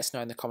think. Let us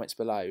know in the comments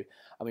below.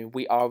 I mean,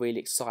 we are really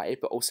excited,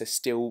 but also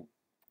still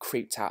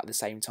creeped out at the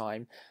same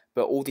time.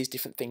 But all these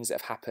different things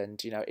that have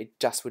happened, you know, it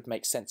just would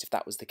make sense if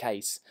that was the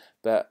case.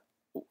 But,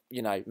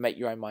 you know, make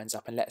your own minds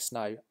up and let us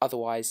know.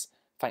 Otherwise,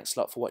 thanks a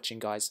lot for watching,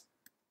 guys.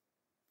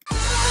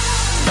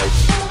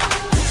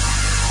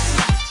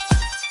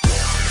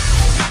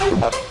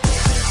 Up.